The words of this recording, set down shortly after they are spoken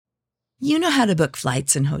You know how to book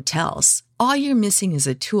flights and hotels. All you're missing is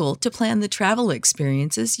a tool to plan the travel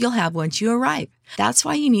experiences you'll have once you arrive. That's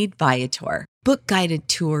why you need Viator. Book guided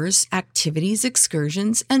tours, activities,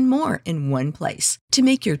 excursions, and more in one place to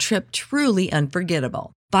make your trip truly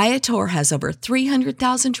unforgettable. Viator has over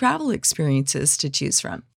 300,000 travel experiences to choose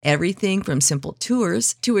from. Everything from simple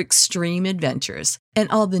tours to extreme adventures and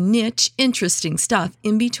all the niche, interesting stuff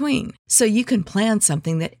in between. So you can plan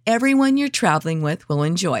something that everyone you're traveling with will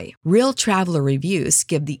enjoy. Real traveler reviews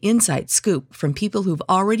give the inside scoop from people who've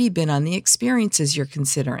already been on the experiences you're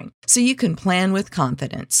considering. So you can plan with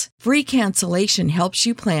confidence. Free cancellation helps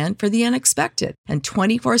you plan for the unexpected. And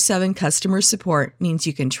 24/7 customer support means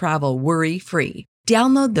you can travel worry-free.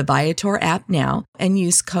 Download the Viator app now and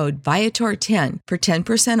use code Viator10 for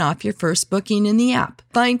 10% off your first booking in the app.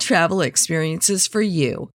 Find travel experiences for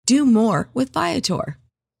you. Do more with Viator.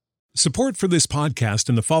 Support for this podcast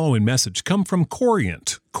and the following message come from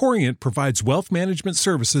Corient. Corient provides wealth management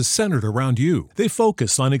services centered around you. They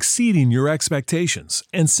focus on exceeding your expectations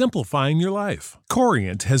and simplifying your life.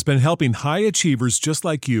 Corient has been helping high achievers just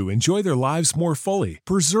like you enjoy their lives more fully,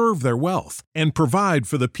 preserve their wealth, and provide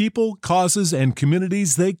for the people, causes, and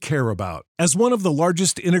communities they care about. As one of the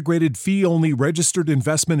largest integrated fee-only registered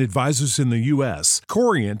investment advisors in the U.S.,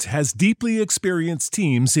 Corient has deeply experienced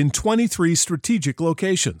teams in 23 strategic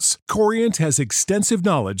locations. Corient has extensive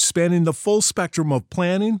knowledge spanning the full spectrum of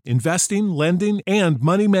planning, investing, lending, and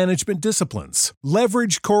money management disciplines.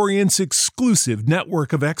 Leverage Corient's exclusive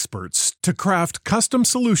network of experts to craft custom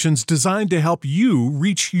solutions designed to help you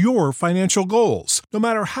reach your financial goals, no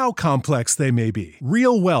matter how complex they may be.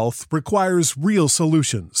 Real wealth requires real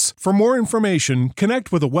solutions. For more information,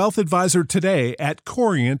 connect with a wealth advisor today at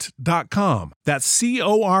Corient.com. That's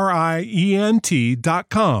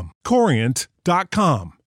Corient.com.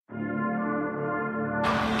 Corient.com.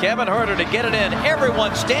 Kevin Huerter to get it in.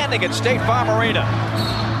 Everyone standing at State Farm Arena.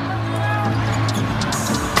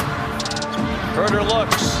 Huerter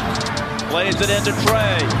looks. Plays it into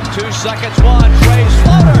Trey. 2 seconds, one. Trey's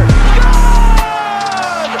floater.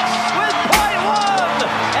 Good! With .1.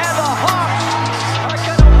 And the Hawks are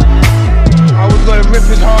going to win this game. I was going to rip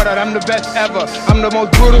his heart out. I'm the best ever. I'm the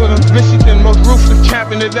most brutal and vicious and most ruthless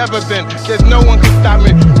champion there's ever been. There's no one can stop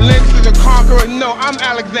me. Lynch is a conqueror. No, I'm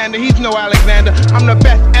Alexander. He's no Alexander. I'm the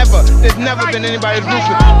best ever. There's never been anybody as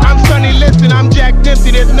ruthless. I'm Sonny Liston. I'm Jack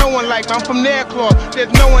Dempsey. There's no one like me. I'm from Nairclaw.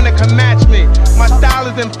 There's no one that can match me. My style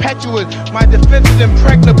is impetuous. My defense is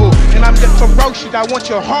impregnable. And I'm just ferocious. I want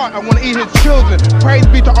your heart. I want to eat his children. Praise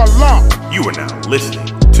be to Allah. You are now listening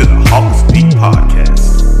to the Hawks Beat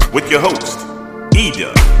Podcast with your host,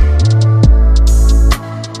 E-Dub.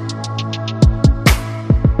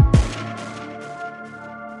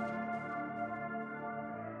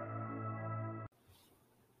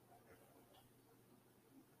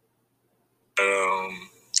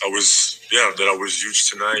 I was huge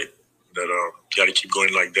tonight. That got to keep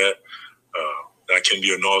going like that. That I can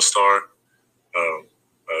be an all-star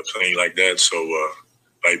playing like that. So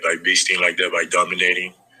by beasting like that, by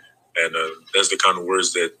dominating, and that's the kind of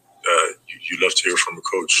words that you love to hear from a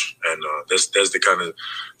coach. And that's the kind of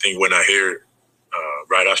thing when I hear it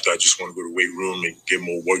right after, I just want to go to the weight room and get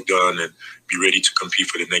more work done and be ready to compete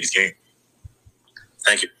for the next game.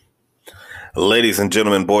 Thank you. Ladies and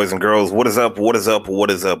gentlemen, boys and girls, what is up? What is up?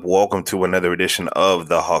 What is up? Welcome to another edition of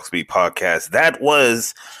the Hawks Beat Podcast. That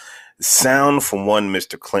was sound from one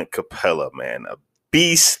Mr. Clint Capella, man. A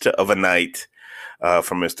beast of a night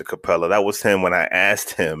from Mr. Capella. That was him when I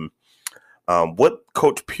asked him what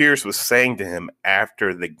Coach Pierce was saying to him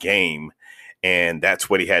after the game, and that's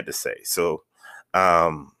what he had to say. So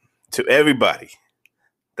to everybody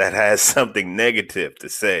that has something negative to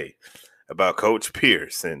say about Coach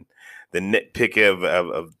Pierce and the nitpick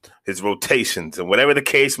of his rotations and whatever the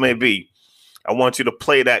case may be, I want you to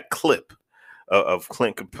play that clip of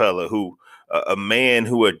Clint Capella, who a man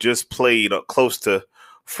who had just played close to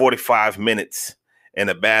 45 minutes in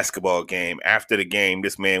a basketball game. After the game,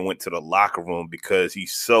 this man went to the locker room because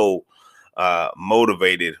he's so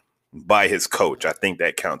motivated by his coach. I think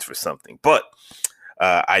that counts for something. But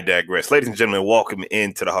I digress. Ladies and gentlemen, welcome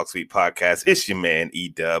into the Hawks Beat Podcast. It's your man,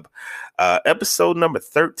 E-Dub. Episode number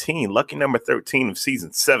 13, lucky number 13 of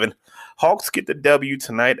season 7. Hawks get the W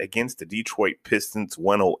tonight against the Detroit Pistons,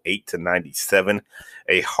 108-97.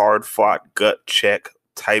 A hard-fought, gut check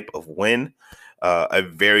type of win. A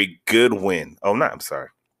very good win. Oh, no, I'm sorry.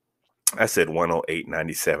 I said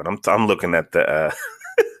 108-97. I'm looking at the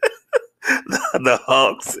the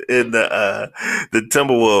Hawks and the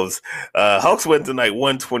Timberwolves. Hawks win tonight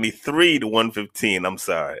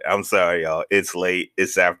 123-115. I'm sorry, y'all. It's late.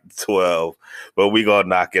 It's after 12, but we gonna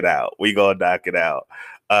knock it out.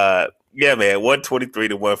 Yeah, man,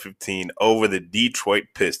 123-115 over the Detroit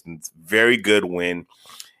Pistons. Very good win.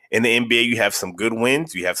 In the NBA, you have some good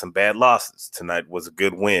wins. You have some bad losses. Tonight was a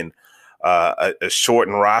good win. A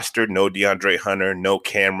shortened roster, no DeAndre Hunter, no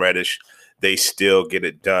Cam Reddish. They still get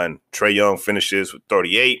it done. Trae Young finishes with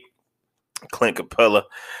 38. Clint Capella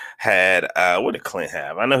had, what did Clint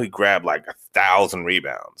have? I know he grabbed like 1,000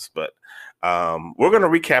 rebounds, but we're going to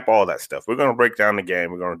recap all that stuff. We're going to break down the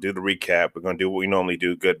game. We're going to do the recap. We're going to do what we normally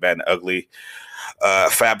do, good, bad, and ugly,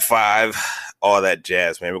 Fab Five, all that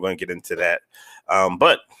jazz, man. We're going to get into that.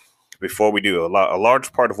 But before we do, a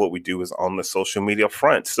large part of what we do is on the social media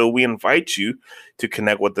front. So we invite you to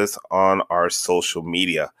connect with us on our social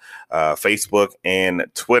media, Facebook and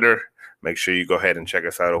Twitter. Make sure you go ahead and check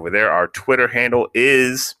us out over there. Our Twitter handle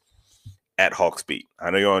is @HawksBeat. I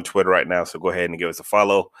know you're on Twitter right now, so go ahead and give us a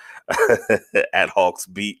follow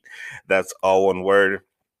 @HawksBeat. That's all one word.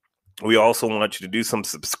 We also want you to do some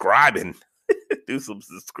subscribing.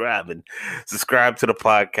 Subscribe to the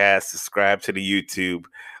podcast, subscribe to the YouTube.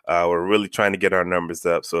 We're really trying to get our numbers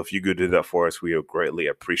up. So if you could do that for us, we would greatly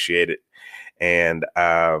appreciate it. And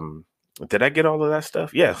did I get all of that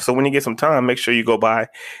stuff? Yeah. So when you get some time, make sure you go by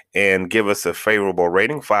and give us a favorable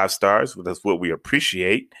rating, 5 stars. That's what we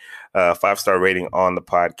appreciate. 5-star rating on the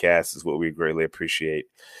podcast is what we greatly appreciate.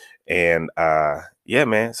 And yeah,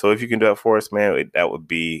 man. So if you can do it for us, man, that would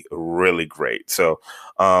be really great. So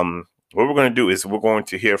what we're going to do is we're going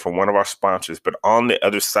to hear from one of our sponsors, but on the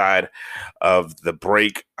other side of the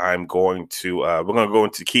break, we're going to go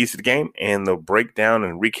into the keys to the game and the breakdown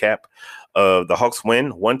and recap of the Hawks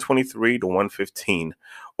win 123-115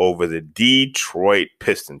 over the Detroit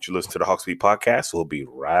Pistons. You listen to the Hawks Beat podcast. We'll be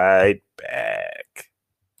right back.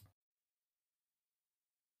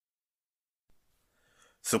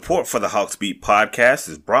 Support for the Hawks Beat podcast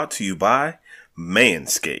is brought to you by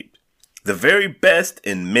Manscaped, the very best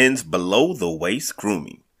in men's below-the-waist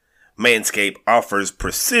grooming. Manscaped offers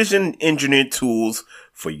precision-engineered tools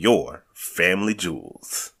for your family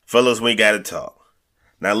jewels. Fellas, we got to talk.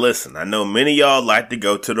 Now listen, I know many of y'all like to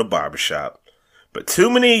go to the barbershop, but too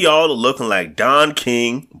many of y'all are looking like Don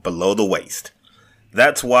King below the waist.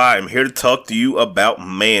 That's why I'm here to talk to you about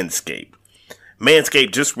Manscaped.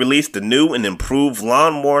 Manscaped just released the new and improved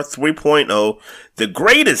Lawnmower 3.0, the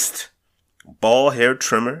greatest ball hair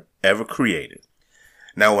trimmer ever created.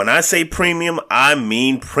 Now, when I say premium, I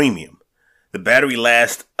mean premium. The battery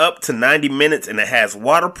lasts up to 90 minutes and it has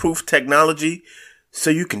waterproof technology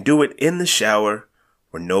so you can do it in the shower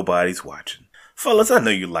where nobody's watching. Fellas, I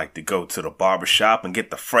know you like to go to the barbershop and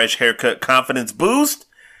get the fresh haircut confidence boost.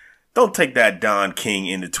 Don't take that Don King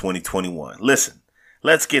into 2021. Listen,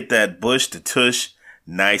 let's get that bush to tush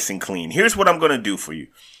nice and clean. Here's what I'm going to do for you.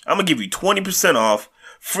 I'm going to give you 20% off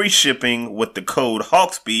free shipping with the code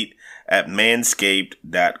HawksBeat at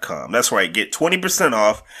manscaped.com. That's right. Get 20%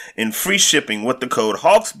 off and free shipping with the code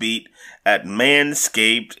HawksBeat at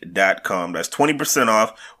manscaped.com. That's 20%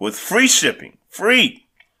 off with free shipping. Free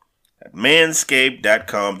at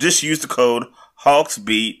manscaped.com. Just use the code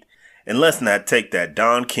HawksBeat and let's not take that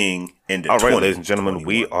Don King into 2021. All right, ladies and gentlemen,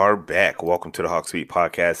 we are back. Welcome to the Hawks Beat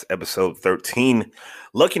Podcast, episode 13.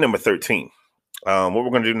 Lucky number 13. What we're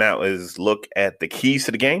going to do now is look at the keys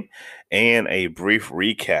to the game and a brief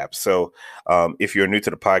recap. So if you're new to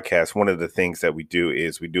the podcast, one of the things that we do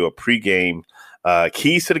is we do a pregame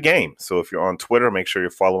keys to the game. So if you're on Twitter, make sure you're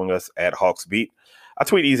following us at Hawks Beat. I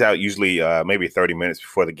tweet these out usually maybe 30 minutes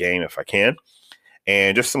before the game if I can.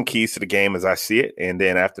 And just some keys to the game as I see it. And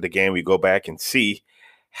then after the game, we go back and see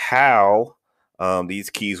how these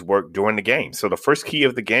keys work during the game. So the first key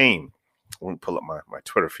of the game, let me pull up my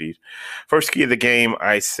Twitter feed. First key of the game,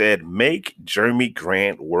 I said, make Jerami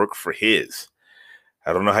Grant work for his.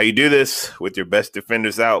 I don't know how you do this with your best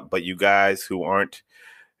defenders out, but guys who aren't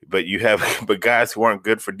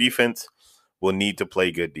good for defense will need to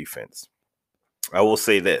play good defense. I will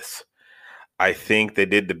say this. I think they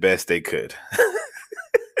did the best they could.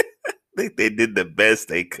 They did the best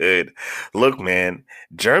they could. Look, man,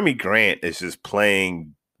 Jerami Grant is just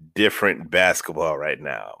playing different basketball right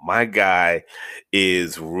now. My guy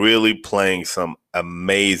is really playing some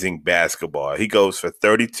amazing basketball. He goes for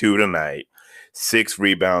 32 tonight, 6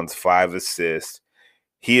 rebounds, 5 assists.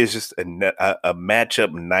 He is just a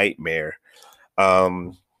matchup nightmare.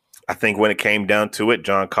 I think when it came down to it,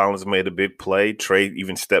 John Collins made a big play. Trae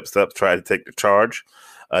even steps up, tried to take the charge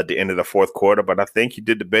at the end of the fourth quarter, but I think he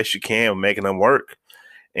did the best you can making them work.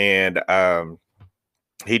 And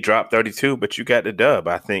he dropped 32, but you got the dub.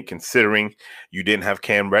 I think considering you didn't have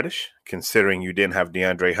Cam Reddish, considering you didn't have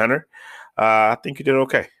DeAndre Hunter, I think you did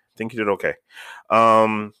okay.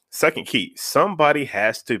 Second key, somebody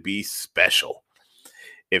has to be special.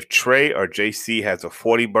 if Trey or JC has a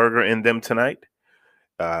 40 burger in them tonight,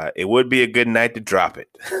 it would be a good night to drop it.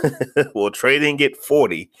 Well, Trey didn't get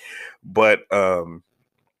 40, but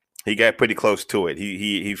he got pretty close to it.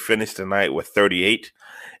 He finished the night with 38,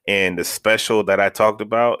 and the special that I talked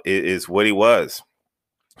about is what he was,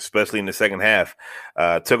 especially in the second half.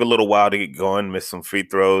 Took a little while to get going, missed some free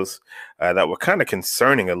throws that were kind of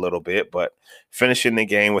concerning a little bit, but finishing the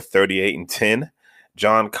game with 38 and 10.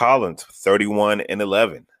 John Collins, 31 and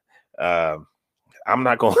 11. I'm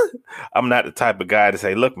not the type of guy to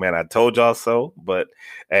say, look, man, I told y'all so, but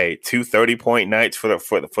hey, 2 30-point nights for the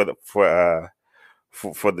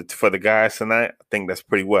guys tonight. I think that's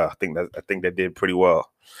pretty well. I think they did pretty well.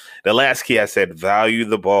 The last key I said, value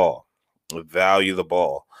the ball. Value the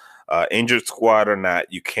ball. Injured squad or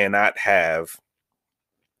not, you cannot have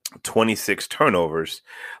 26 turnovers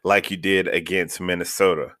like you did against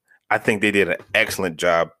Minnesota. I think they did an excellent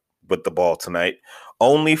job with the ball tonight.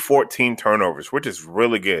 Only 14 turnovers, which is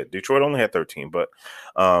really good. Detroit only had 13, but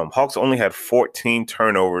Hawks only had 14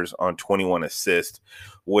 turnovers on 21 assists,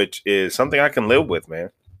 which is something I can live with,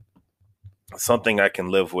 man. Something I can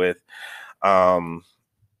live with. The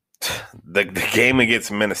game against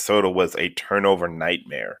Minnesota was a turnover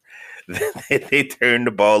nightmare. They turned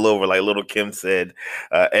the ball over, like Little Kim said,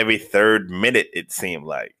 every third minute, it seemed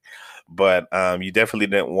like. But you definitely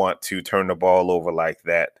didn't want to turn the ball over like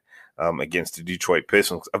that against the Detroit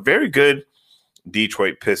Pistons. A very good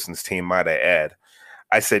Detroit Pistons team, might I add.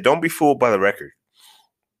 I said, don't be fooled by the record.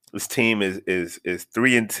 This team is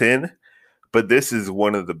 3-10, but this is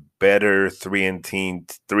one of the better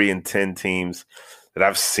 3-10 teams that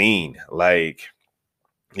I've seen. Like,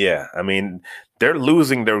 yeah, I mean, they're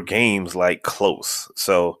losing their games like close.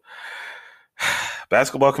 So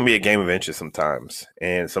basketball can be a game of inches sometimes.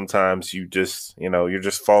 And sometimes you're just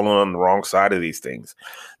falling on the wrong side of these things.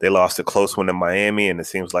 They lost a close one in Miami, and it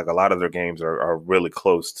seems like a lot of their games are really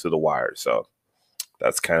close to the wire. So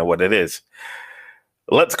that's kind of what it is.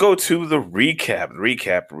 Let's go to the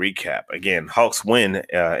recap. Again, Hawks win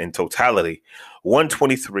in totality,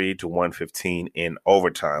 123-115 in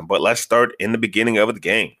overtime. But let's start in the beginning of the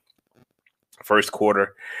game. First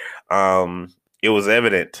quarter, it was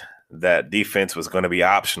evident that defense was going to be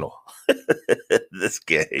optional this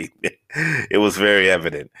game. It was very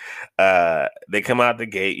evident. They come out the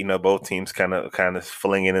gate, both teams kind of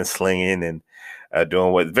flinging and slinging and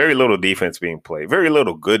doing what very little defense being played, very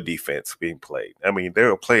little good defense being played. I mean, they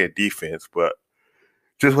were playing defense, but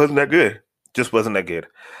just wasn't that good.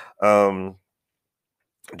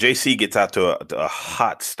 JC gets out to a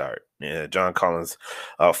hot start. Yeah, John Collins,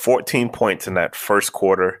 14 points in that first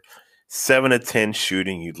quarter, 7 of 10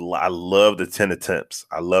 shooting. I love the 10 attempts.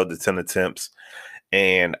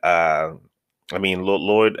 And I mean,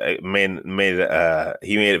 Lloyd made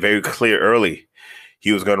it very clear early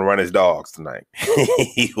he was going to run his dogs tonight.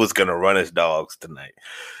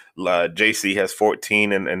 JC has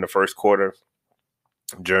 14 in the first quarter.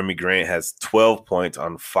 Jeremy Grant has 12 points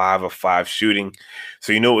on 5 of 5 shooting.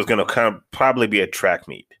 So it was going to probably be a track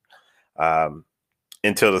meet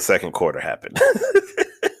until the second quarter happened.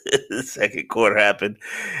 The second quarter happened,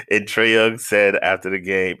 and Trae Young said after the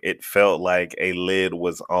game, it felt like a lid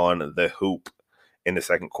was on the hoop in the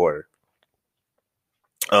second quarter.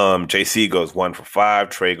 JC goes 1 for 5.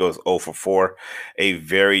 Trae goes 0 for 4. A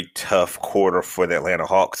very tough quarter for the Atlanta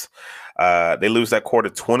Hawks. They lose that quarter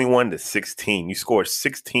 21-16. You scored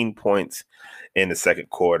 16 points in the second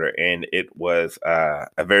quarter, and it was a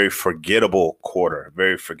very forgettable quarter.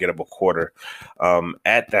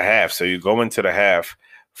 At the half. So you go into the half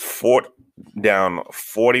down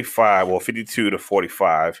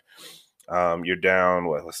 52-45. You're down,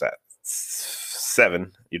 what's that?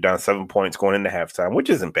 7. You're down 7 points going into halftime, which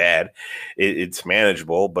isn't bad. It's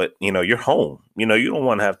manageable, but you're home. You don't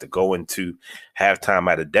want to have to go into halftime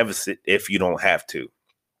at a deficit if you don't have to.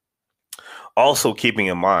 Also, keeping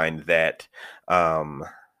in mind that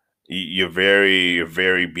you're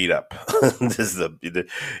very beat up.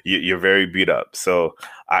 You're very beat up. So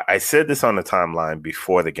I said this on the timeline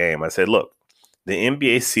before the game. I said, look, the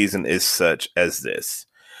NBA season is such as this.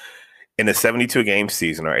 In a 72-game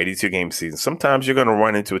season or 82-game season, sometimes you're going to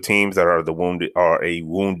run into teams that are a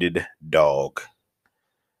wounded dog.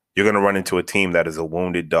 You're going to run into a team that is a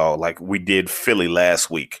wounded dog, like we did Philly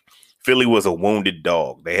last week. Philly was a wounded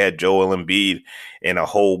dog. They had Joel Embiid and a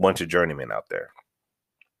whole bunch of journeymen out there.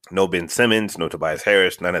 No Ben Simmons, no Tobias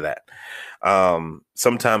Harris, none of that.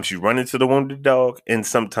 Sometimes you run into the wounded dog, and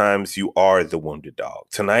sometimes you are the wounded dog.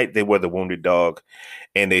 Tonight, they were the wounded dog,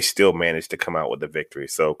 and they still managed to come out with a victory.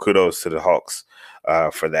 So kudos to the Hawks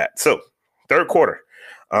for that. So third quarter,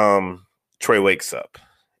 Trae wakes up.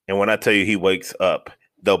 And when I tell you he wakes up,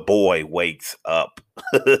 the boy wakes up.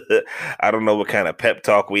 I don't know what kind of pep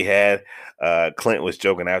talk we had. Clint was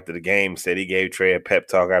joking after the game, said he gave Trey a pep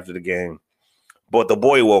talk after the game. But the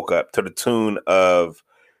boy woke up to the tune of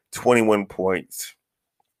 21 points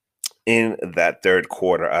in that third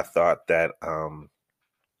quarter. I thought that,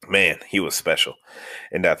 man, he was special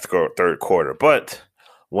in that third quarter. But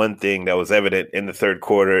one thing that was evident in the third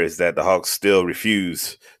quarter is that the Hawks still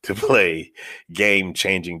refuse to play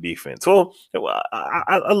game-changing defense. Well,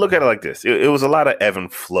 I look at it like this. It was a lot of ebb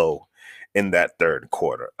and flow in that third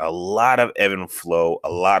quarter. A lot of ebb and flow.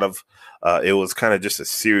 It was kind of just a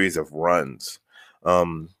series of runs.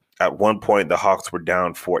 At one point, the Hawks were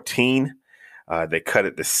down 14. They cut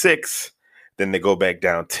it to 6. Then they go back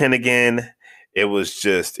down 10 again. It was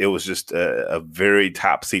just a very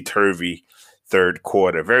topsy-turvy third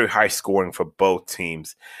quarter, very high scoring for both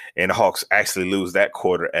teams, and the Hawks actually lose that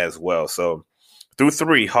quarter as well. So through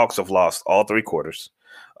 3, Hawks have lost all 3 quarters.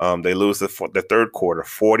 They lose the third quarter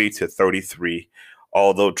 40-33,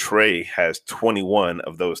 although Trey has 21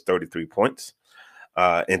 of those 33 points.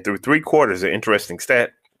 And through 3 quarters, an interesting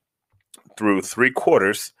stat, through 3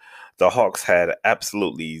 quarters, the Hawks had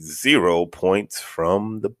absolutely 0 points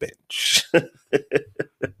from the bench.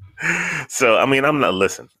 So, I mean, I'm not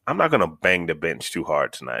going to bang the bench too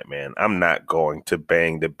hard tonight, man. I'm not going to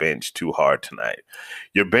bang the bench too hard tonight.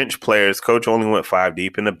 Your bench players, coach only went 5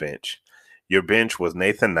 deep in the bench. Your bench was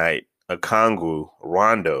Nathan Knight, Okongwu,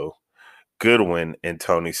 Rondo, Goodwin, and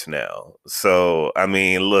Tony Snell. So, I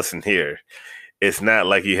mean, listen here. It's not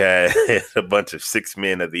like you had a bunch of 6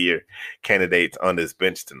 men of the year candidates on this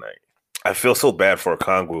bench tonight. I feel so bad for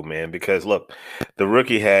Okongwu, man, because look, the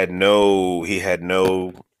rookie had no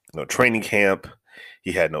training camp.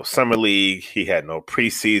 He had no summer league. He had no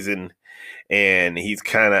preseason. And he's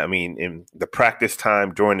in the practice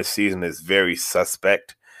time during the season is very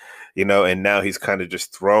suspect, and now he's kind of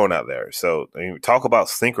just thrown out there. So talk about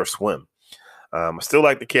sink or swim. I still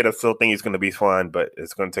like the kid. I still think he's going to be fine, but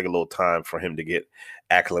it's going to take a little time for him to get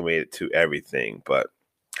acclimated to everything. But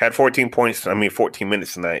had 14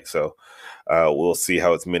 minutes tonight. So we'll see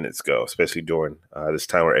how his minutes go, especially during this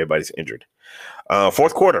time where everybody's injured.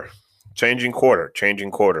 Fourth quarter, changing quarter.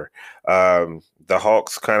 The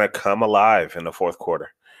Hawks kind of come alive in the fourth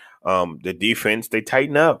quarter. The defense, they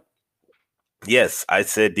tighten up. Yes, I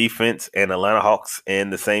said defense and Atlanta Hawks in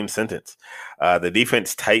the same sentence. The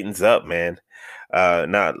defense tightens up, man.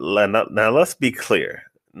 Now let's be clear.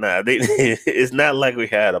 It's not like we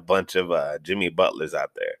had a bunch of Jimmy Butlers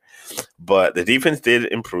out there, but the defense did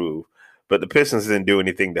improve. But the Pistons didn't do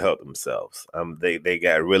anything to help themselves. They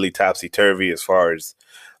got really topsy-turvy as far as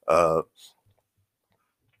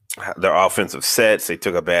their offensive sets. They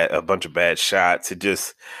took a bunch of bad shots.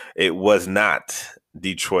 It was not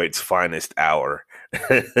Detroit's finest hour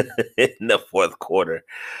in the fourth quarter.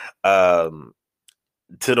 To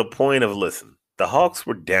the point of, listen, the Hawks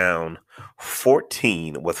were down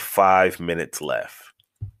 14 with 5 minutes left.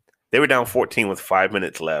 They were down 14 with 5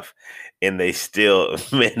 minutes left, and they still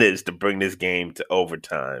managed to bring this game to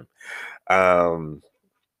overtime.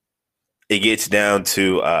 It gets down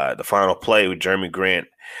to the final play with Jeremy Grant.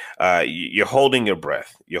 You're holding your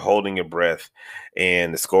breath.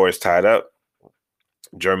 And the score is tied up.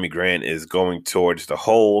 Jeremy Grant is going towards the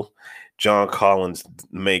hole. John Collins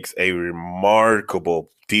makes a remarkable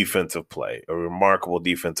defensive play.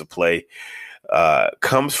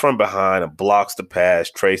 Comes from behind and blocks the pass.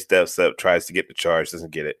 Trey steps up, tries to get the charge,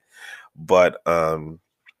 doesn't get it. But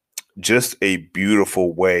just a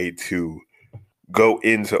beautiful way to go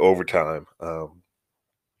into overtime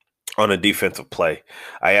on a defensive play.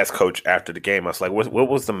 I asked Coach after the game, I was like, what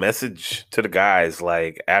was the message to the guys?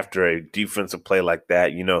 Like, after a defensive play like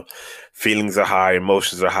that, feelings are high,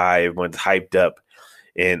 emotions are high, everyone's hyped up.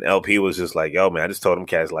 And LP was just like, yo, man, I just told them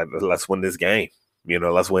cats, like, let's win this game.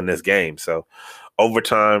 Let's win this game. So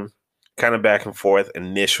overtime, kind of back and forth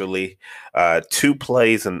initially. 2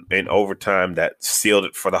 plays in overtime that sealed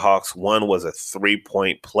it for the Hawks. One was a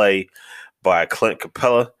 3-point play by Clint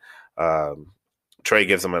Capella. Trey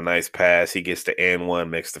gives him a nice pass. He gets the and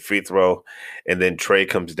one, makes the free throw. And then Trey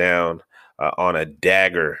comes down on a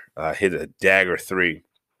dagger, hit a dagger 3.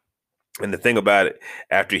 And the thing about it,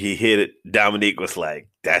 after he hit it, Dominique was like,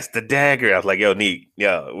 that's the dagger. I was like, yo, Neek,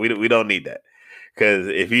 we don't need that. Because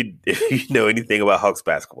if you know anything about Hawks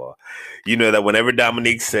basketball, you know that whenever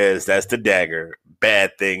Dominique says that's the dagger,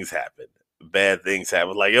 bad things happen.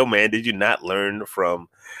 Like, yo, man, did you not learn from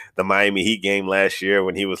the Miami Heat game last year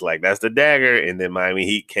when he was like, that's the dagger? And then Miami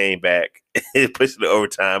Heat came back, pushed it to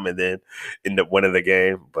overtime, and then ended up winning the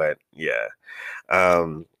game. But, yeah.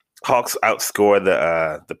 Hawks outscore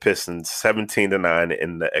the Pistons 17-9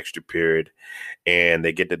 in the extra period, and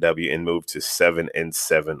they get the W and move to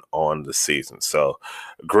 7-7 on the season. So,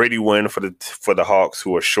 gritty win for the Hawks,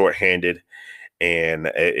 who are shorthanded.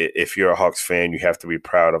 And if you're a Hawks fan, you have to be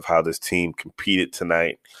proud of how this team competed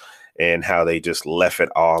tonight and how they just left it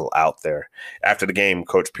all out there. After the game,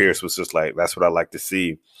 Coach Pierce was just like, "That's what I like to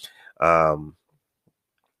see."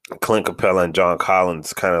 Clint Capella and John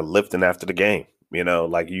Collins kind of lifting after the game.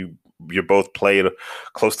 Like you're both played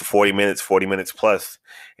close to 40 minutes plus,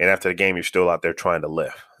 and after the game, you're still out there trying to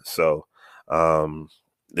lift. So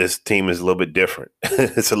this team is a little bit different.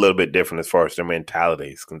 It's a little bit different as far as their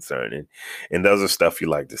mentality is concerned, and those are stuff you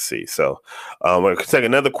like to see. So we're going to take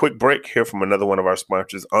another quick break here from another one of our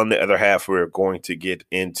sponsors. On the other half, we're going to get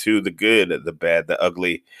into the good, the bad, the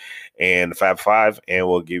ugly, and the Fab Five, and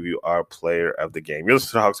we'll give you our player of the game. You're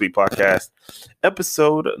listening to the Hawks Beat Podcast,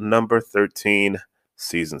 episode number 13,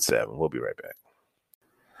 season 7. We'll be right back.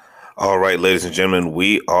 All right, ladies and gentlemen,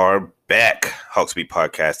 we are back. Hawks Beat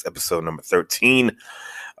Podcast, episode number 13.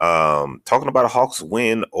 Talking about a Hawks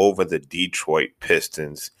win over the Detroit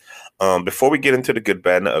Pistons. Before we get into the good,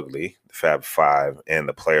 bad, and the ugly, the Fab Five, and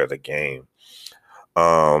the player of the game,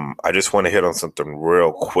 I just want to hit on something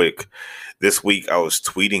real quick. This week, I was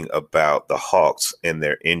tweeting about the Hawks and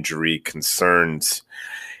their injury concerns.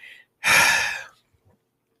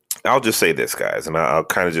 I'll just say this, guys, and I'll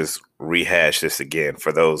kind of just rehash this again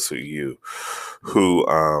for those of you who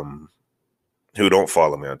don't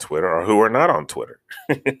follow me on Twitter or who are not on Twitter.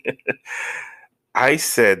 I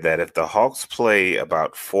said that if the Hawks play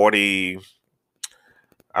about 40,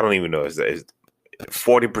 I don't even know, is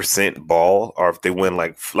 40% ball, or if they win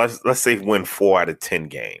let's say win 4 out of 10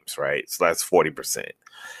 games, right? So that's 40%.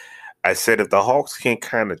 I said if the Hawks can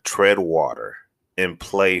kind of tread water and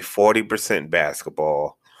play 40%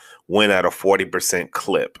 basketball, win at a 40%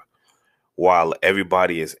 clip while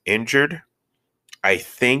everybody is injured, I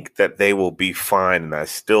think that they will be fine, and I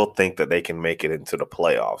still think that they can make it into the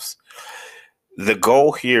playoffs. The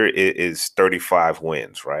goal here is 35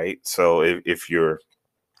 wins, right? So if you're –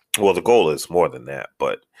 well, the goal is more than that,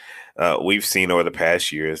 but we've seen over the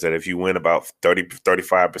past years that if you win about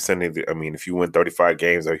 35% of if you win 35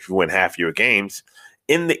 games or if you win half your games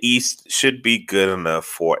in the East, should be good enough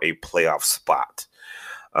for a playoff spot.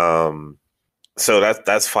 So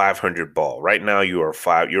that's 500 ball. Right now you're a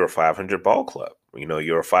 500 ball club.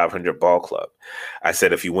 You're a 500 ball club. I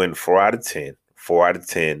said if you win 4 out of 10,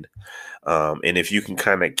 and if you can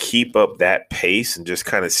kind of keep up that pace and just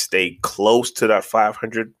kind of stay close to that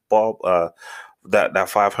 500 ball, that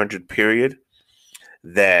 500 period,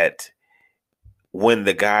 that when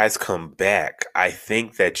the guys come back, I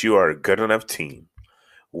think that you are a good enough team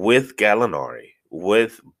with Gallinari,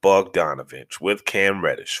 with Bogdanovich, with Cam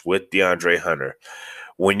Reddish, with DeAndre Hunter.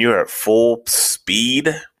 When you're at full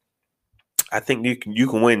speed, I think you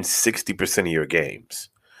can win 60% of your games,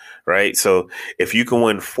 right? So if you can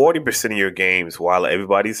win 40% of your games while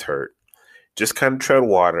everybody's hurt, just kind of tread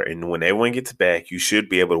water, and when everyone gets back, you should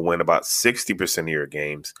be able to win about 60% of your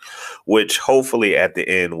games, which hopefully at the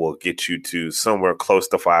end will get you to somewhere close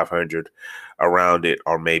to 500 around it,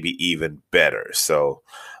 or maybe even better. So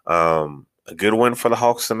a good win for the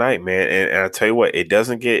Hawks tonight, man. And I tell you what, it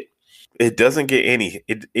doesn't get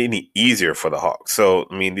any easier for the Hawks. So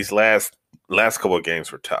these last couple of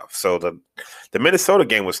games were tough. So the Minnesota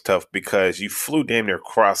game was tough because you flew damn near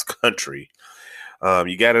cross country.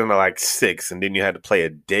 You got into like 6, and then you had to play a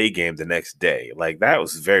day game the next day. Like, that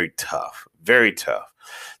was very tough, very tough.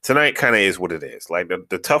 Tonight kind of is what it is. Like,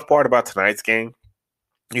 the tough part about tonight's game,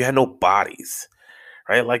 you had no bodies,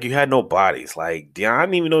 right? Like, you had no bodies. Like, I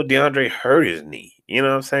didn't even know DeAndre hurt his knee. You know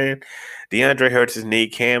what I'm saying? DeAndre hurts his knee.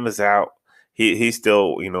 Cam is out. He's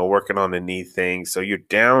still, working on the knee thing. So you're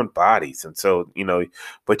down bodies. And so,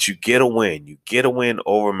 but you get a win. You get a win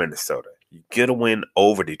over Minnesota. You get a win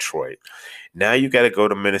over Detroit. Now you got to go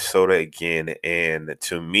to Minnesota again. And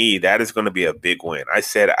to me, that is going to be a big win. I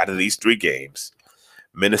said out of these 3 games,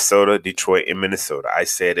 Minnesota, Detroit, and Minnesota, I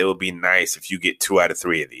said it would be nice if you get 2 out of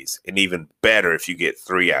 3 of these, and even better if you get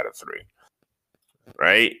 3 out of 3.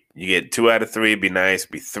 Right? You get 2 out of 3, it'd be nice.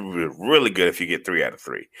 Be really good if you get 3 out of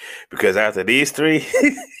 3. Because after these 3,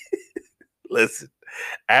 listen,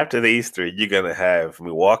 after these 3, you're going to have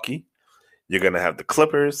Milwaukee, you're going to have the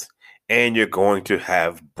Clippers, and you're going to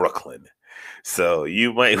have Brooklyn. So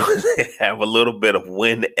you might have a little bit of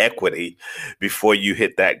win equity before you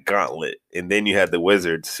hit that gauntlet. And then you have the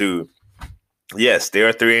Wizards, who, yes,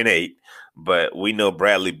 they're 3-8, but we know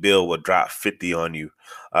Bradley Beal will drop 50 on you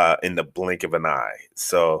in the blink of an eye.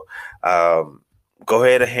 So go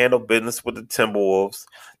ahead and handle business with the Timberwolves.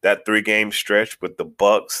 That 3-game stretch with the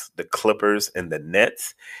Bucks, the Clippers, and the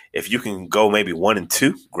Nets. If you can go maybe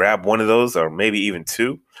 1-2, grab one of those, or maybe even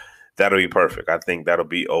 2, that'll be perfect. I think that'll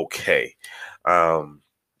be okay.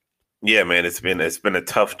 Yeah, man, it's been a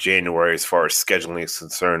tough January as far as scheduling is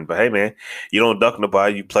concerned. But hey, man, you don't duck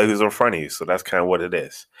nobody, you play who's in front of you. So that's kind of what it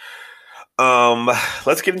is.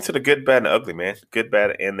 Let's get into the good, bad, and ugly, man. Good,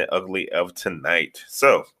 bad, and the ugly of tonight.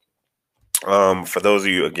 So, for those of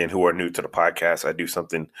you again who are new to the podcast, I do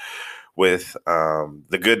something with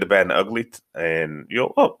the good, the bad, and the ugly. And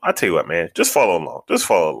I'll tell you what, man, just follow along.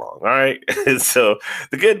 All right. So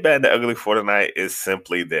the good, bad, and the ugly for tonight is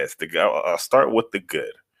simply this. I'll start with the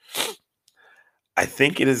good. I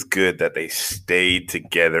think it is good that they stayed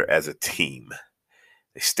together as a team.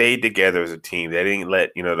 They stayed together as a team. They didn't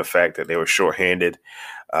let the fact that they were shorthanded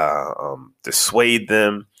dissuade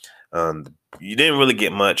them. You didn't really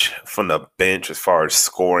get much from the bench as far as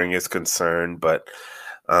scoring is concerned, but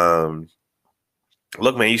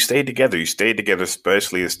look, man, you stayed together. You stayed together,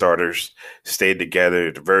 especially the starters stayed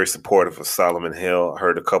together. They're very supportive of Solomon Hill. I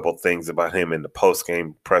heard a couple things about him in the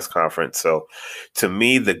post-game press conference. So to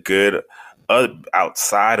me, the good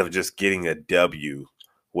outside of just getting a W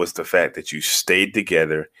was the fact that you stayed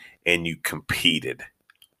together and you competed.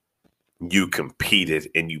 You competed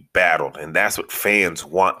and you battled. And that's what fans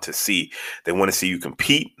want to see. They want to see you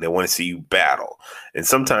compete. They want to see you battle. And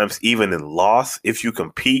sometimes even in loss, if you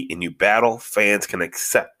compete and you battle, fans can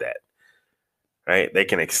accept that. Right? They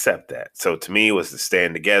can accept that. So to me, it was to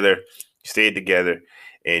stand together, you stayed together,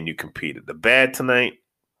 and you competed. The bad tonight,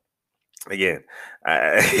 again,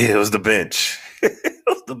 it was the bench. It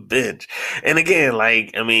was the bench. And again,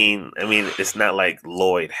 it's not like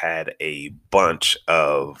Lloyd had a bunch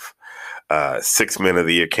of 6-man of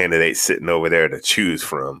the year candidates sitting over there to choose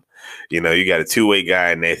from. You got a two-way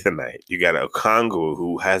guy, Nathan Knight. You got Okongwu,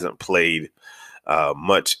 who hasn't played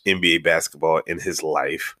much NBA basketball in his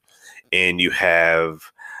life. And you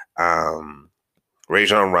have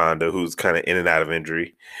Rajon Rondo, who's kind of in and out of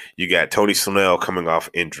injury. You got Tony Snell coming off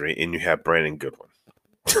injury, and you have Brandon Goodwin.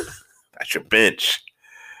 That's your bench.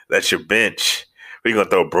 What are you going to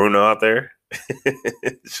throw Bruno out there?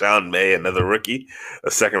 Sean May, another rookie,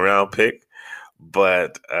 a second-round pick.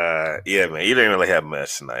 But, yeah, man, you didn't really have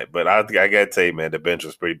much tonight. But I got to tell you, man, the bench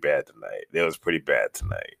was pretty bad tonight. It was pretty bad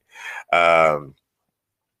tonight.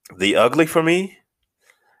 The ugly for me,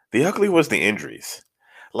 the ugly was the injuries.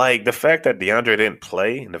 Like the fact that DeAndre didn't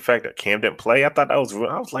play and the fact that Cam didn't play, I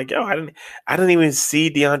was like, yo, I didn't even see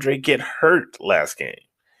DeAndre get hurt last game.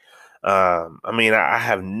 I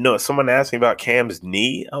have someone asked me about Cam's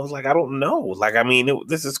knee. I was like, I don't know.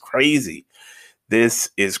 This is crazy. This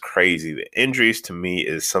is crazy. The injuries to me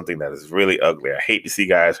is something that is really ugly. I hate to see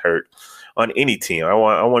guys hurt on any team. I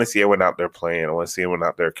want to see everyone out there playing. I want to see everyone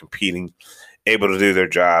out there competing, able to do their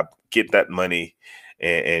job, get that money,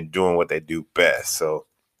 and doing what they do best. So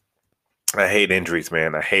I hate injuries,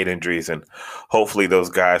 man. I hate injuries, and hopefully those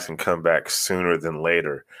guys can come back sooner than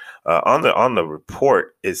later. On the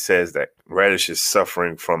report, it says that Reddish is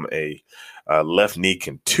suffering from a left knee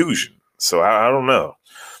contusion. So I don't know.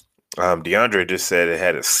 DeAndre just said it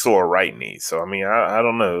had a sore right knee. So, I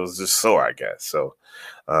don't know. It was just sore, I guess. So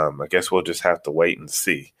I guess we'll just have to wait and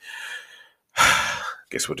see.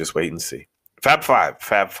 Fab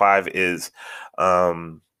Five is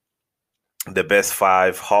the best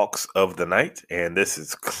 5 Hawks of the night. And this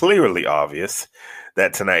is clearly obvious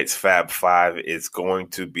that tonight's Fab Five is going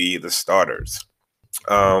to be the starters.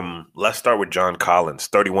 Let's start with John Collins,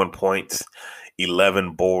 31 points,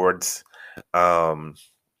 11 boards.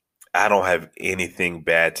 I don't have anything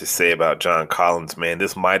bad to say about John Collins, man.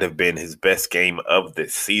 This might have been his best game of the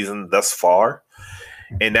season thus far.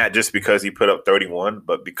 And not just because he put up 31,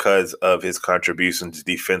 but because of his contributions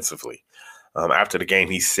defensively. After the game,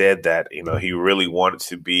 he said that, he really wants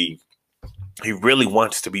to be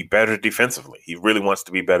better defensively.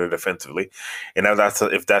 And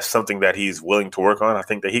if that's something that he's willing to work on, I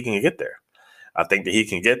think that he can get there.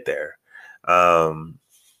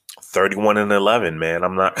 31 and 11, man.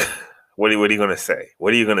 I'm not. What are you going to say?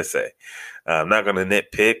 I'm not going to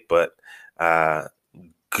nitpick, but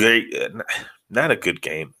great. Not a good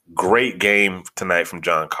game. Great game tonight from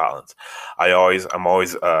John Collins.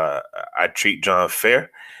 I treat John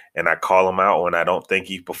fair, and I call him out when I don't think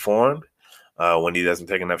he performed, when he doesn't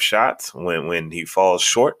take enough shots, when he falls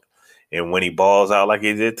short, and when he balls out like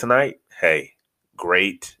he did tonight. Hey,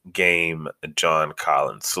 great game, John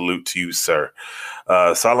Collins. Salute to you, sir.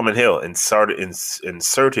 Solomon Hill inserted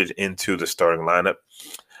into the starting lineup.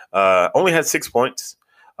 Only had 6 points.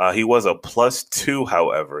 He was a +2,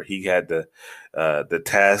 however. He had the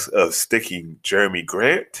task of sticking Jeremy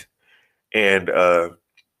Grant. And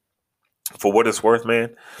for what it's worth,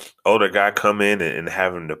 man, older guy come in and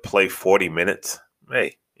have him to play 40 minutes.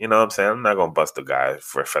 Hey, you know what I'm saying? I'm not going to bust the guy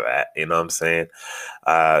for that. You know what I'm saying?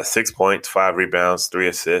 6 points, 5 rebounds, 3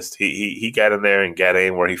 assists. He got in there and got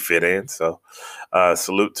in where he fit in. So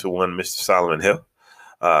salute to one Mr. Solomon Hill.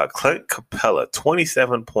 Clint Capella,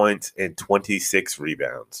 27 points and 26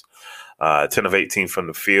 rebounds. 10 of 18 from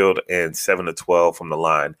the field and 7 of 12 from the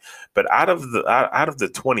line. But out of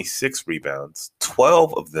the 26 rebounds,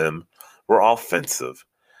 12 of them were offensive.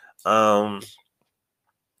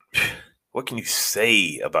 What can you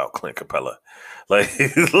say about Clint Capella? Like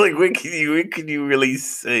what can you really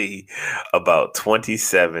say about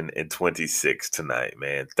 27 and 26 tonight,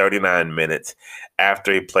 man? 39 minutes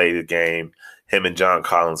after he played the game. Him and John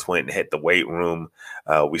Collins went and hit the weight room.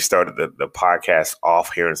 We started the podcast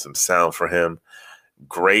off hearing some sound for him.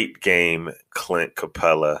 Great game, Clint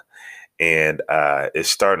Capella. And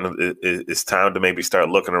it's time to maybe start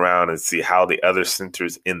looking around and see how the other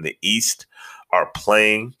centers in the East are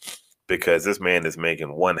playing, because this man is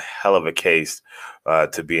making one hell of a case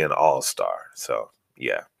to be an all-star. So,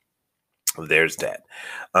 yeah, there's that.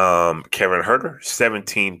 Kevin Huerter,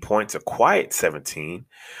 17 points, a quiet 17.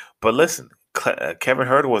 But listen, Kevin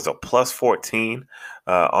Huerter was a +14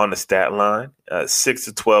 on the stat line, 6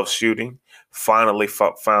 of 12 shooting. Finally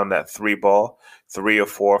found that 3 ball, 3 or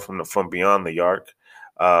 4 from beyond the arc.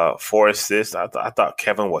 4 assists. I thought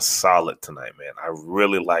Kevin was solid tonight, man. I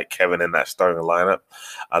really like Kevin in that starting lineup.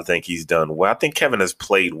 I think he's done well. I think Kevin has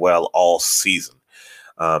played well all season.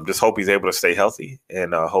 Just hope he's able to stay healthy,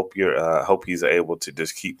 and hope he's able to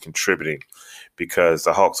just keep contributing, because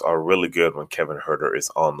the Hawks are really good when Kevin Huerter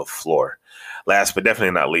is on the floor. Last but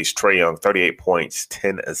definitely not least, Trae Young, 38 points,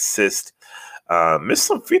 10 assists. Missed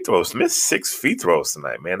some free throws. Missed 6 free throws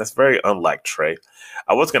tonight, man. That's very unlike Trae.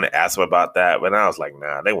 I was going to ask him about that, but I was like,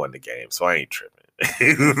 nah, they won the game, so I ain't tripping.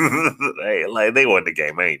 They won the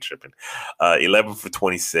game. I ain't tripping. 11 for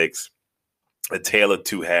 26. A tale of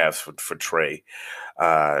two halves for Trae.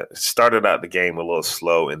 Started out the game a little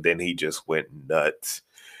slow, and then he just went nuts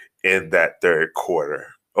in that third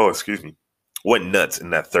quarter. Oh, excuse me. Went nuts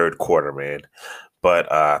in that third quarter, man.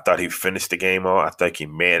 But I thought he finished the game off. I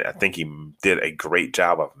think he did a great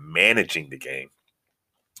job of managing the game.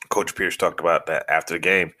 Coach Pierce talked about that after the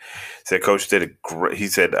game. Said Coach did a great. He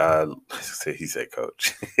said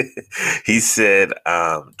Coach. He said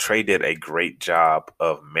Trae did a great job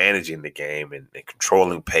of managing the game and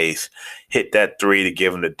controlling pace. Hit that 3 to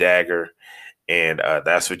give him the dagger, and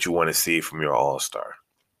that's what you want to see from your all-star.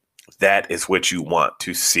 That is what you want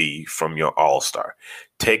to see from your all-star.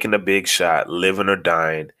 Taking a big shot, living or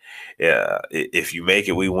dying. If you make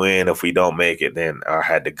it, we win. If we don't make it, then I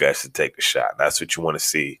had the guts to take the shot. That's what you want to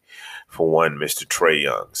see for one, Mr. Trae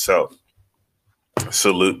Young. So,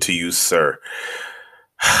 salute to you, sir.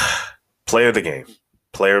 Player of the game.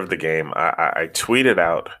 Player of the game. I tweeted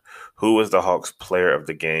out who was the Hawks player of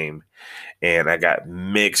the game, and I got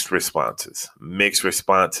mixed responses.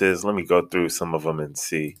 Let me go through some of them and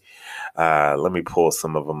see. Let me pull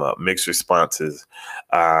some of them up. Mixed responses.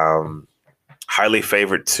 Highly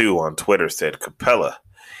favored 2 on Twitter said Capella.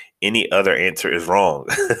 Any other answer is wrong.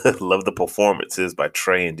 Love the performances by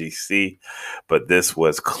Trae and DC, but this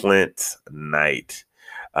was Clint's night.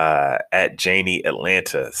 At Janie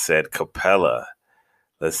Atlanta said Capella.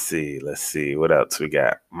 Let's see. What else we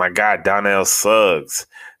got? My guy Donnell Suggs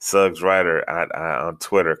writer on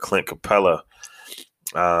Twitter, Clint Capella.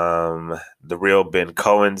 The real Ben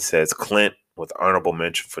Cohen says Clint with honorable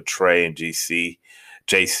mention for Trae and JC.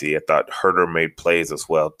 I thought Huerter made plays as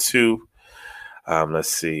well too. Let's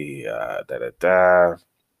see. Let's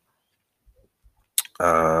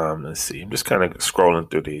see. I'm just kind of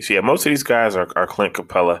scrolling through these. Yeah, most of these guys are Clint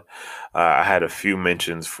Capella. I had a few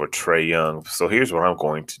mentions for Trae Young. So here's what I'm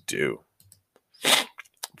going to do. I'm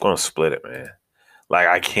going to split it, man. Like,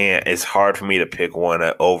 I can't. It's hard for me to pick one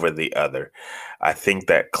over the other. I think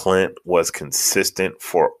that Clint was consistent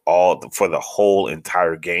for the whole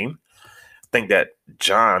entire game. I think that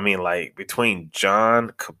between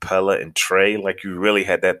John, Capella, and Trae, like, you really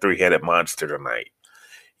had that 3-headed monster tonight.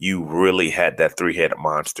 You really had that 3-headed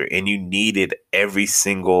monster, and you needed every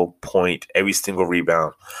single point, every single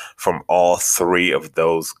rebound from all 3 of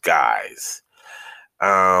those guys.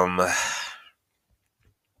 Man,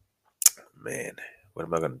 what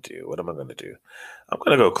am I going to do? I'm going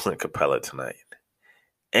to go Clint Capella tonight,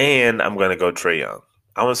 and I'm going to go Trae Young.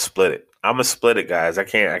 I'm gonna split it. I'm gonna split it, guys. I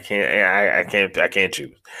can't choose.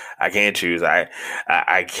 I can't choose.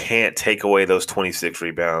 I can't take away those 26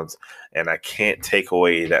 rebounds, and I can't take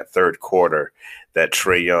away that third quarter that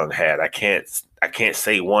Trae Young had. I can't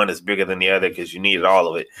say one is bigger than the other because you needed all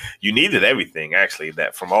of it. You needed everything, actually,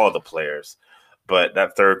 that from all the players. But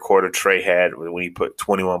that third quarter Trae had when he put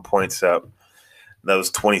 21 points up,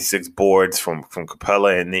 those 26 boards from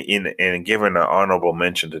Capella, and giving an honorable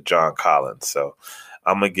mention to John Collins. So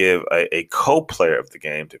I'm going to give a co-player of the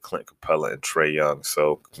game to Clint Capella and Trae Young.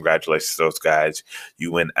 So congratulations to those guys.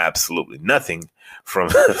 You win absolutely nothing from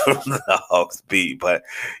the Hawks beat, but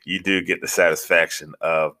you do get the satisfaction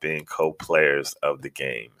of being co-players of the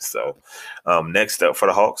game. So next up for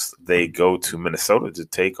the Hawks, they go to Minnesota to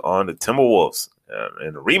take on the Timberwolves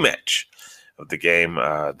in a rematch of the game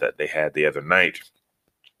that they had the other night.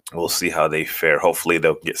 We'll see how they fare. Hopefully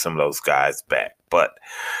they'll get some of those guys back. But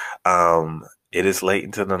it is late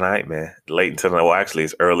into the night, man. Actually,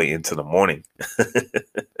 it's early into the morning.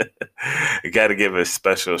 I got to give a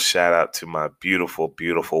special shout out to my beautiful,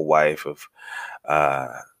 beautiful wife of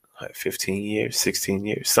 15 years, 16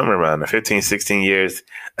 years, somewhere around there, 15, 16 years.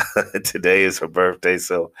 Today is her birthday,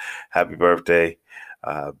 so happy birthday.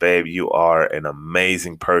 Babe, you are an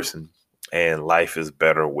amazing person, and life is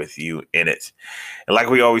better with you in it. And like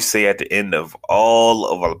we always say at the end of all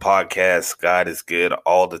of our podcasts, God is good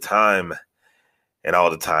all the time. And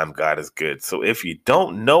all the time, God is good. So if you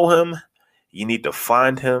don't know him, you need to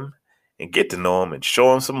find him and get to know him and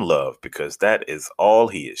show him some love, because that is all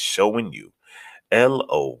he is showing you.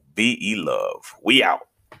 L-O-V-E, love. We out.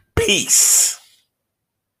 Peace.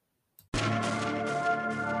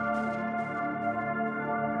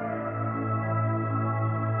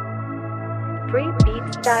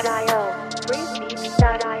 Freebeats.io.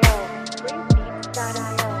 Freebeats.io.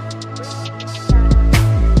 Freebeats.io.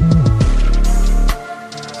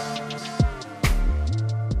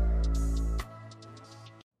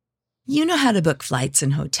 You know how to book flights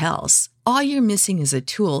and hotels. All you're missing is a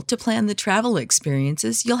tool to plan the travel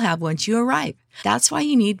experiences you'll have once you arrive. That's why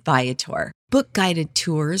you need Viator. Book guided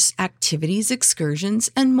tours, activities,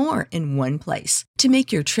 excursions, and more in one place to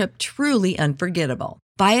make your trip truly unforgettable.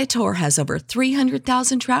 Viator has over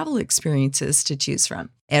 300,000 travel experiences to choose from.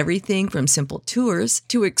 Everything from simple tours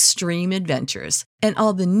to extreme adventures, and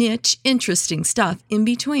all the niche, interesting stuff in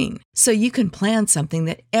between. So you can plan something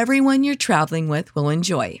that everyone you're traveling with will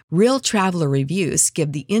enjoy. Real traveler reviews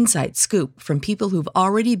give the inside scoop from people who've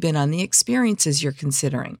already been on the experiences you're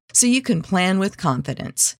considering. So you can plan with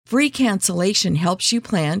confidence. Free cancellation helps you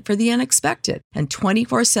plan for the unexpected. And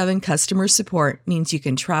 24/7 customer support means you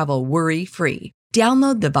can travel worry-free.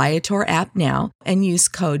 Download the Viator app now and use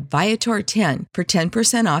code Viator10 for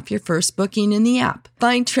 10% off your first booking in the app.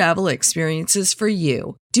 Find travel experiences for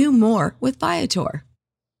you. Do more with Viator.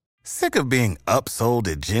 Sick of being upsold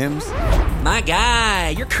at gyms? My guy,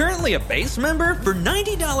 you're currently a base member. For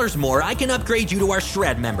 $90 more, I can upgrade you to our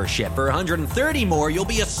Shred membership. For $130 more, you'll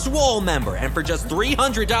be a Swole member. And for just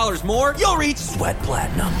 $300 more, you'll reach Sweat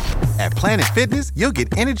Platinum. At Planet Fitness, you'll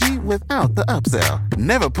get energy without the upsell.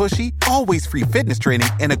 Never pushy, always free fitness training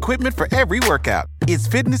and equipment for every workout. It's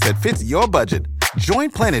fitness that fits your budget. Join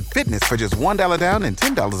Planet Fitness for just $1 down and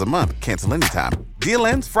 $10 a month. Cancel anytime. Deal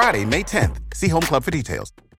ends Friday, May 10th. See Home Club for details.